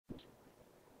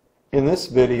In this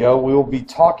video, we will be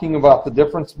talking about the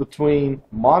difference between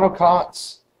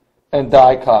monocots and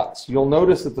dicots. You'll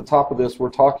notice at the top of this we're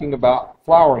talking about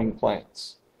flowering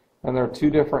plants, and there are two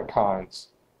different kinds,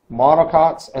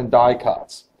 monocots and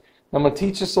dicots. I'm going to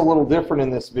teach us a little different in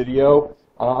this video.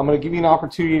 I'm going to give you an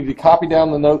opportunity to copy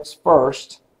down the notes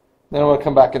first, then I'm going to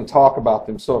come back and talk about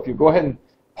them. So if you go ahead and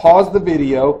pause the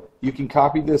video, you can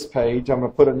copy this page. I'm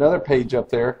going to put another page up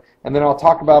there, and then I'll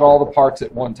talk about all the parts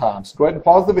at one time. So go ahead and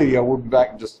pause the video. We'll be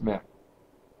back in just a minute.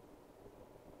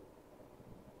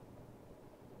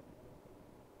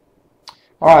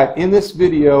 All right, in this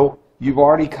video, you've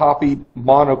already copied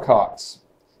monocots.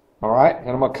 All right, and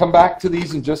I'm going to come back to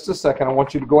these in just a second. I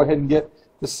want you to go ahead and get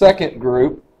the second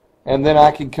group, and then I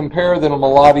can compare them a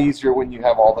lot easier when you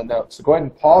have all the notes. So go ahead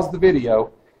and pause the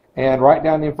video and write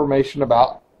down the information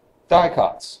about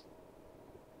dicots.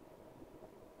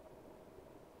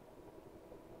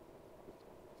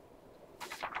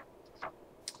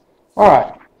 All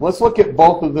right, let's look at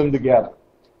both of them together.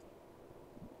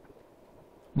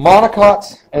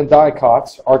 Monocots and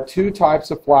dicots are two types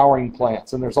of flowering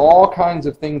plants, and there's all kinds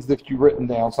of things that you've written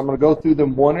down. So I'm going to go through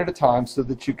them one at a time so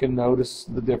that you can notice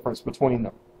the difference between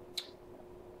them.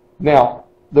 Now,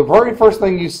 the very first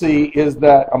thing you see is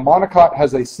that a monocot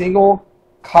has a single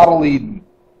cotyledon,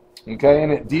 okay,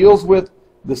 and it deals with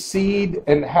the seed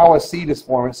and how a seed is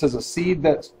formed. It says a seed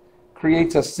that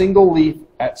creates a single leaf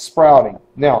at sprouting.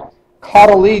 Now,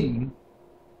 cotyledon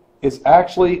is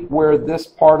actually where this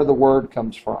part of the word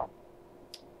comes from.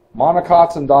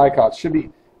 Monocots and dicots should be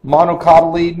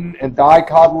monocotyledon and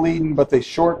dicotyledon, but they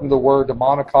shortened the word to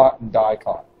monocot and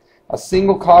dicot. A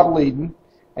single cotyledon,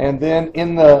 and then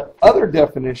in the other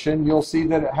definition, you'll see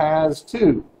that it has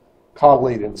two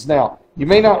cotyledons. Now, you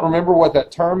may not remember what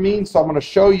that term means, so I'm going to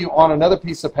show you on another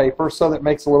piece of paper so that it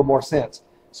makes a little more sense.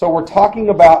 So we're talking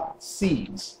about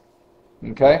seeds.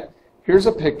 Okay? Here's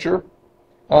a picture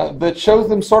that shows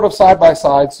them sort of side by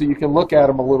side so you can look at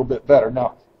them a little bit better.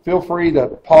 Now, feel free to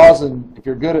pause, and if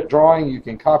you're good at drawing, you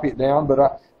can copy it down,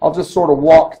 but I'll just sort of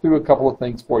walk through a couple of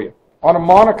things for you. On a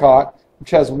monocot,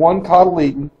 which has one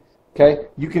cotyledon, okay,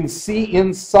 you can see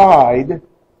inside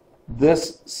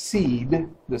this seed,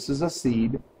 this is a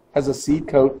seed, has a seed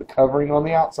coat, the covering on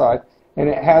the outside, and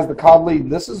it has the cotyledon.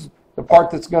 This is the part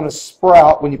that's going to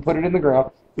sprout when you put it in the ground.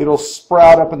 It'll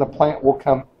sprout up and the plant will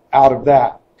come out of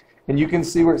that. And you can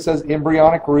see where it says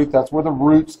embryonic root, that's where the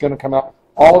root's going to come out.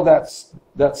 All of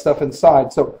that stuff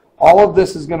inside. So all of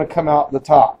this is going to come out the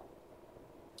top.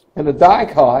 In the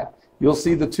dicot, you'll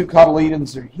see the two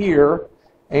cotyledons are here,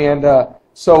 and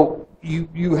so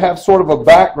you have sort of a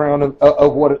background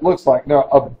of what it looks like. Now,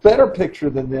 a better picture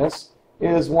than this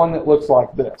is one that looks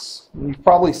like this. You've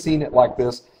probably seen it like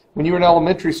this. When you were in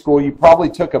elementary school, you probably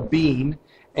took a bean,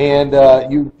 and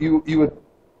you would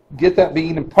get that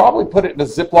bean and probably put it in a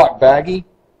Ziploc baggie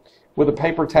with a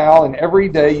paper towel, and every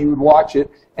day you would watch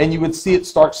it, and you would see it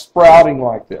start sprouting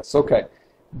like this. Okay,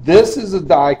 this is a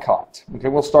dicot. Okay,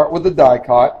 we'll start with the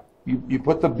dicot. You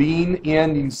put the bean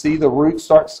in, you see the root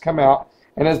starts to come out,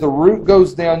 and as the root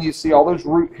goes down, you see all those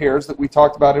root hairs that we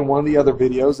talked about in one of the other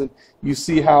videos, and you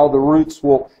see how the roots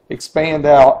will expand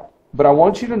out. But I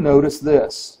want you to notice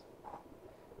this.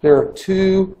 There are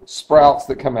two sprouts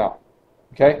that come out.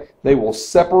 Okay, they will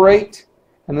separate,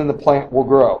 and then the plant will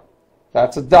grow.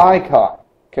 That's a dicot.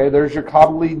 Okay, there's your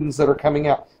cotyledons that are coming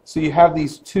out. So you have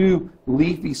these two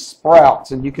leafy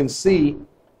sprouts, and you can see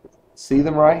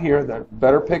them right here, the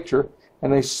better picture,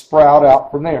 and they sprout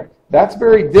out from there. That's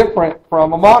very different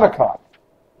from a monocot.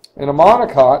 In a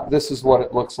monocot, this is what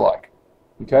it looks like.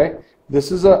 Okay,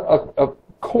 this is a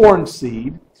corn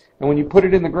seed, and when you put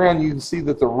it in the ground, you can see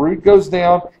that the root goes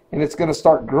down, and it's going to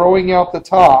start growing out the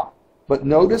top. But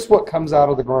notice what comes out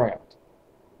of the ground.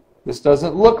 This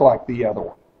doesn't look like the other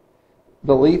one.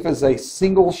 The leaf is a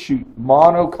single shoot,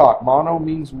 monocot. Mono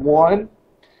means one.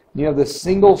 You have this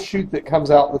single shoot that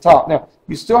comes out the top. Now,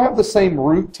 you still have the same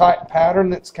root type pattern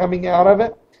that's coming out of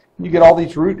it. You get all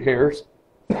these root hairs.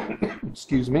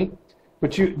 Excuse me.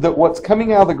 But what's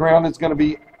coming out of the ground is going to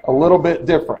be a little bit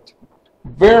different.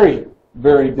 Very,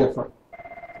 very different.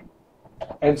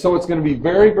 And so it's going to be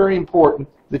very, very important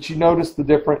that you notice the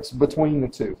difference between the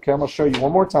two. Okay, I'm going to show you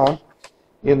one more time.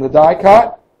 In the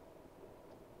dicot,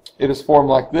 it is formed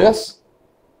like this.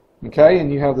 Okay,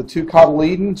 and you have the two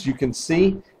cotyledons. You can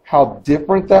see how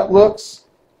different that looks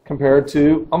compared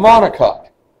to a monocot.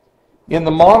 In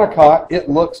the monocot, it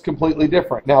looks completely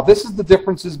different. Now, this is the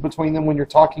differences between them when you're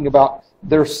talking about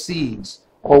their seeds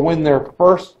or when they're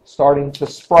first starting to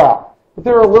sprout. But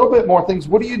there are a little bit more things.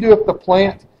 What do you do if the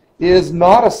plant is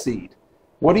not a seed?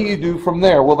 What do you do from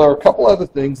there? Well, there are a couple other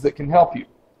things that can help you.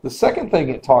 The second thing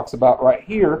it talks about right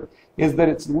here is that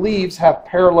its leaves have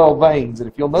parallel veins. And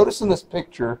if you'll notice in this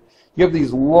picture, you have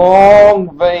these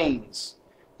long veins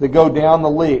that go down the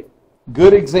leaf.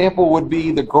 Good example would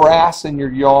be the grass in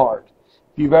your yard.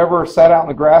 If you've ever sat out in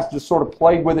the grass, just sort of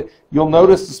played with it, you'll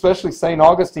notice, especially St.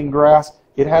 Augustine grass,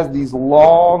 it has these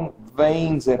long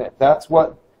veins in it. That's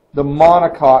what the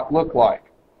monocot look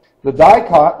like. The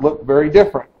dicot look very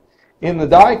different. In the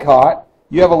dicot,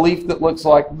 you have a leaf that looks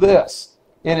like this.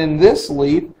 And in this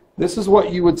leaf, this is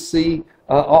what you would see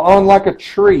on like a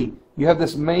tree. You have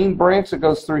this main branch that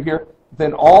goes through here,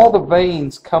 then all the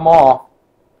veins come off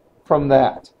from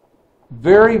that.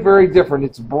 Very, very different.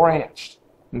 It's branched.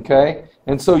 Okay?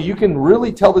 And so you can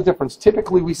really tell the difference.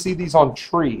 Typically, we see these on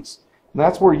trees. And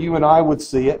that's where you and I would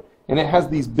see it. And it has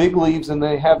these big leaves, and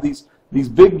they have these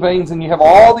big veins, and you have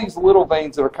all these little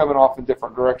veins that are coming off in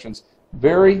different directions.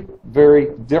 Very, very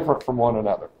different from one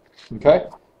another. Okay?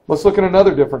 Let's look at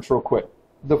another difference real quick.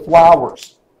 The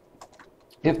flowers.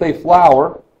 If they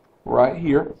flower, right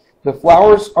here, the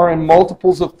flowers are in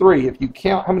multiples of 3. If you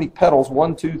count how many petals,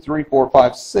 1, 2, 3, 4,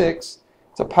 5, 6,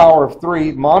 it's a power of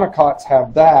 3. Monocots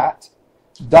have that.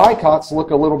 Dicots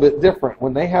look a little bit different.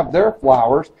 When they have their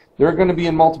flowers, they're going to be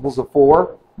in multiples of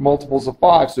 4, multiples of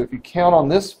 5. So if you count on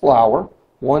this flower,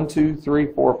 1, 2,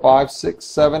 3, 4, 5, 6,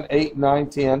 7, 8, 9,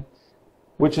 10,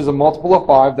 which is a multiple of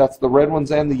 5, that's the red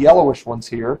ones and the yellowish ones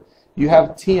here, you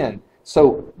have 10.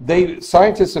 So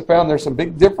scientists have found there's some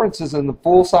big differences in the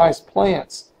full-size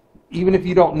plants, even if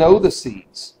you don't know the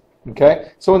seeds.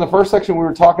 Okay? So in the first section we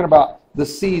were talking about the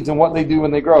seeds and what they do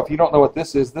when they grow. If you don't know what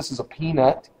this is a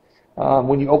peanut.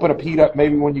 When you open a peanut,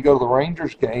 maybe when you go to the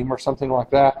Rangers game or something like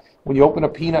that, when you open a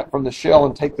peanut from the shell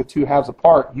and take the two halves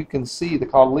apart, you can see the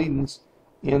cotyledons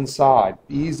inside.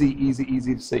 Easy, easy,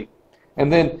 easy to see.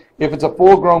 And then if it's a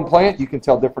full-grown plant, you can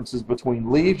tell differences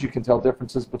between leaves. You can tell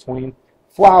differences between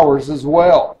flowers as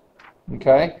well.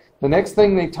 Okay? The next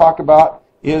thing they talk about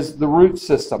is the root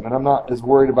system, and I'm not as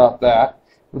worried about that.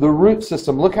 The root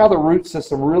system, look how the root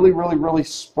system really, really, really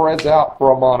spreads out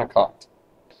for a monocot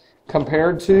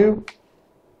compared to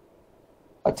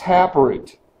a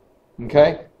taproot.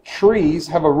 Okay? Trees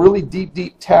have a really deep,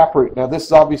 deep taproot. Now this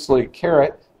is obviously a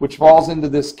carrot, which falls into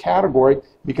this category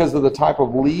because of the type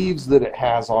of leaves that it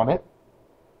has on it.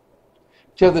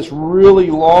 You have this really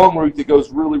long root that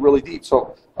goes really, really deep.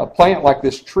 So a plant like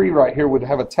this tree right here would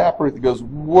have a taproot that goes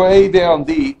way down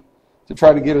deep to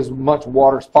try to get as much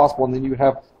water as possible, and then you would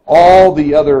have all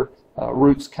the other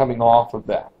roots coming off of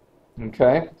that.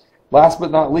 Okay? Last but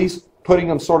not least, putting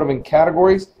them sort of in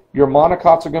categories, your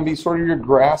monocots are going to be sort of your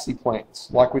grassy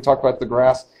plants, like we talked about the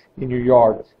grass in your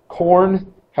yard.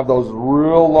 Corn have those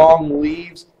real long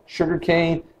leaves.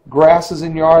 Sugarcane, grasses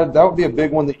in your yard, that would be a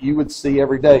big one that you would see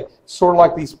every day. Sort of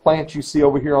like these plants you see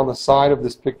over here on the side of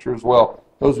this picture as well.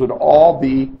 Those would all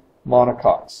be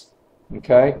monocots.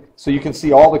 Okay? So you can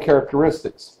see all the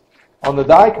characteristics. On the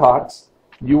dicots,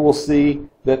 you will see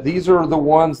that these are the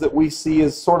ones that we see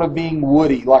as sort of being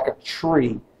woody, like a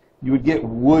tree. You would get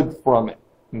wood from it.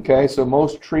 Okay? So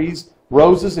most trees,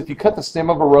 roses, if you cut the stem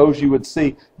of a rose, you would see,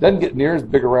 it doesn't get near as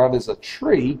big around as a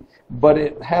tree, but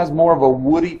it has more of a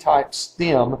woody type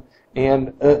stem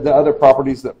and the other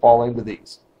properties that fall into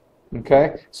these.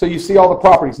 Okay? So you see all the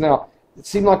properties. Now, it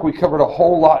seemed like we covered a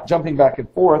whole lot jumping back and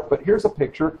forth, but here's a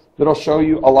picture that'll show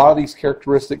you a lot of these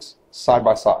characteristics side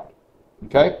by side.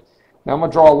 Okay? Now I'm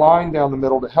going to draw a line down the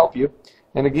middle to help you.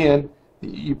 And again,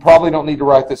 you probably don't need to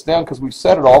write this down because we've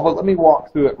said it all, but let me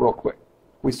walk through it real quick.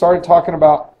 We started talking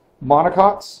about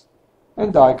monocots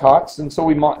and dicots, and so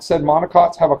we said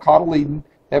monocots have a cotyledon.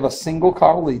 They have a single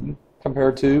cotyledon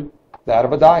compared to that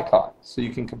of a dicot. So you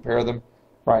can compare them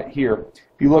right here.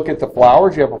 If you look at the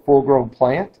flowers, you have a full-grown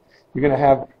plant. You're going to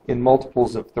have in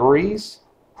multiples of 3s.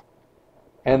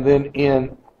 And then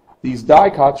in these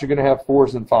dicots, you're going to have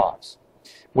 4s and 5s.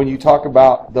 When you talk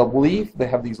about the leaf, they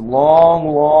have these long,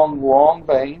 long, long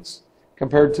veins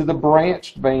compared to the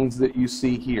branched veins that you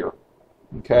see here.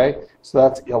 Okay, so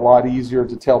that's a lot easier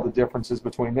to tell the differences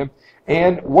between them.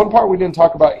 And one part we didn't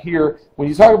talk about here, when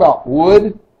you talk about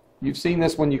wood, you've seen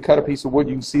this when you cut a piece of wood,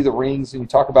 you can see the rings, and you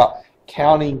talk about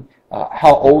counting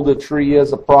how old a tree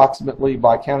is approximately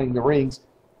by counting the rings.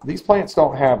 These plants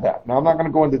don't have that. Now I'm not going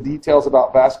to go into details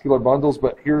about vascular bundles,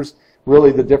 but here's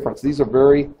really the difference. These are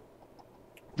very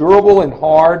durable and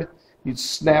hard. You'd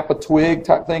snap a twig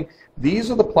type thing.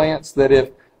 These are the plants that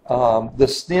if the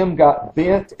stem got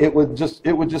bent, it would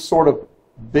just sort of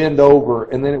bend over,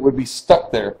 and then it would be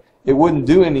stuck there. It wouldn't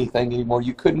do anything anymore.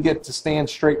 You couldn't get it to stand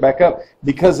straight back up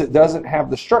because it doesn't have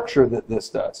the structure that this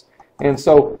does. And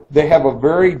so they have a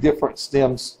very different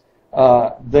stems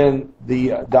than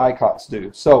the dicots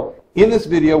do. So In this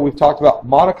video, we've talked about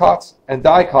monocots and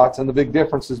dicots and the big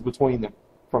differences between them,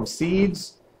 from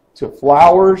seeds to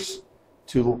flowers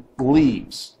to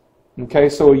leaves. Okay,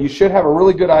 so you should have a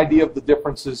really good idea of the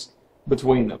differences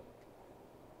between them.